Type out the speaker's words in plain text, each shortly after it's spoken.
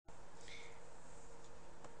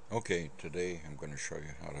Okay, today I'm going to show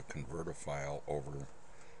you how to convert a file over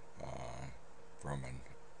from an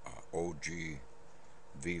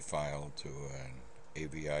OGV file to an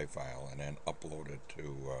AVI file and then upload it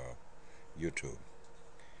to YouTube.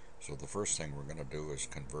 So the first thing we're going to do is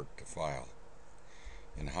convert the file.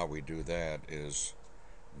 And how we do that is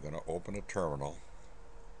I'm going to open a terminal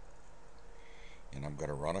and I'm going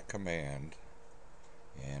to run a command,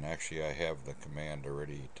 and actually I have the command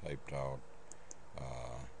already typed out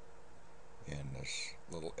in this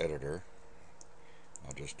little editor.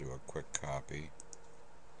 I'll just do a quick copy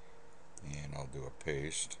and I'll do a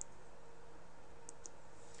paste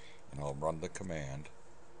and I'll run the command,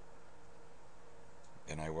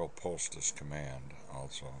 and I will post this command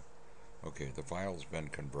also. Okay, the file's been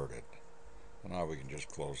converted. Now we can just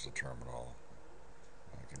close the terminal.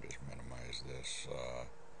 I can just minimize this.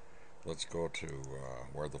 Let's go to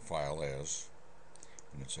where the file is,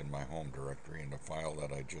 and it's in my home directory, and the file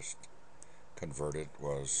that I just converted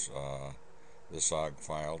was this OGG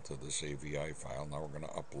file to this AVI file. Now we're going to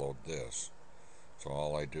upload this. So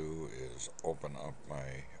all I do is open up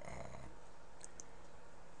my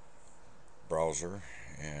browser,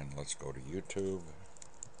 and let's go to YouTube,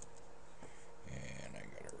 and I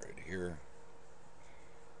got it right here.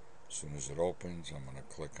 As soon as it opens, I'm going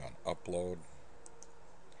to click on upload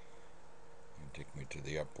and take me to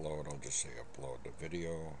the upload. I'll just say upload the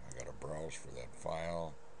video. I got to browse for that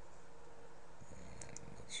file, and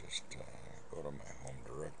let's just go to my home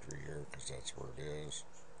directory here because that's where it is,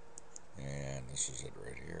 and this is it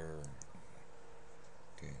right here.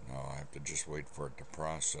 Okay, now I have to just wait for it to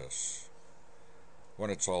process. When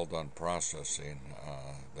it's all done processing,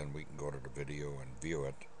 then we can go to the video and view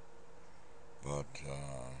it. But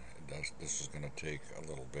this is going to take a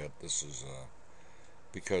little bit. This is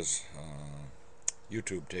because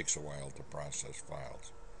YouTube takes a while to process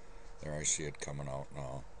files. There, I see it coming out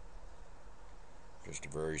now. Just a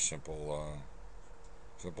very simple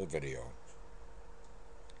video.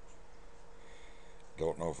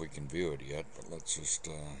 Don't know if we can view it yet, but let's just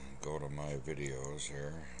go to my videos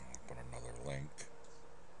here. I'll put another link.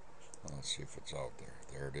 Let's see if it's out there.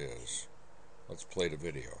 There it is. Let's play the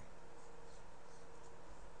video.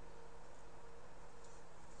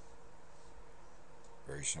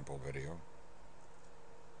 Very simple video.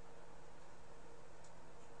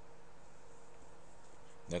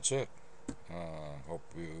 That's it. Hope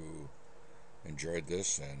you enjoyed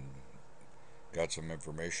this and got some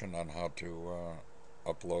information on how to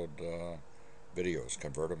upload videos,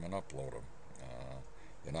 convert them and upload them.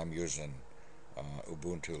 And I'm using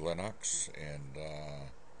Ubuntu Linux, and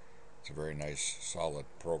it's a very nice solid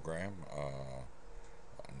program,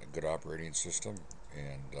 and a good operating system,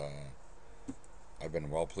 and I've been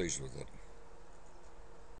well pleased with it.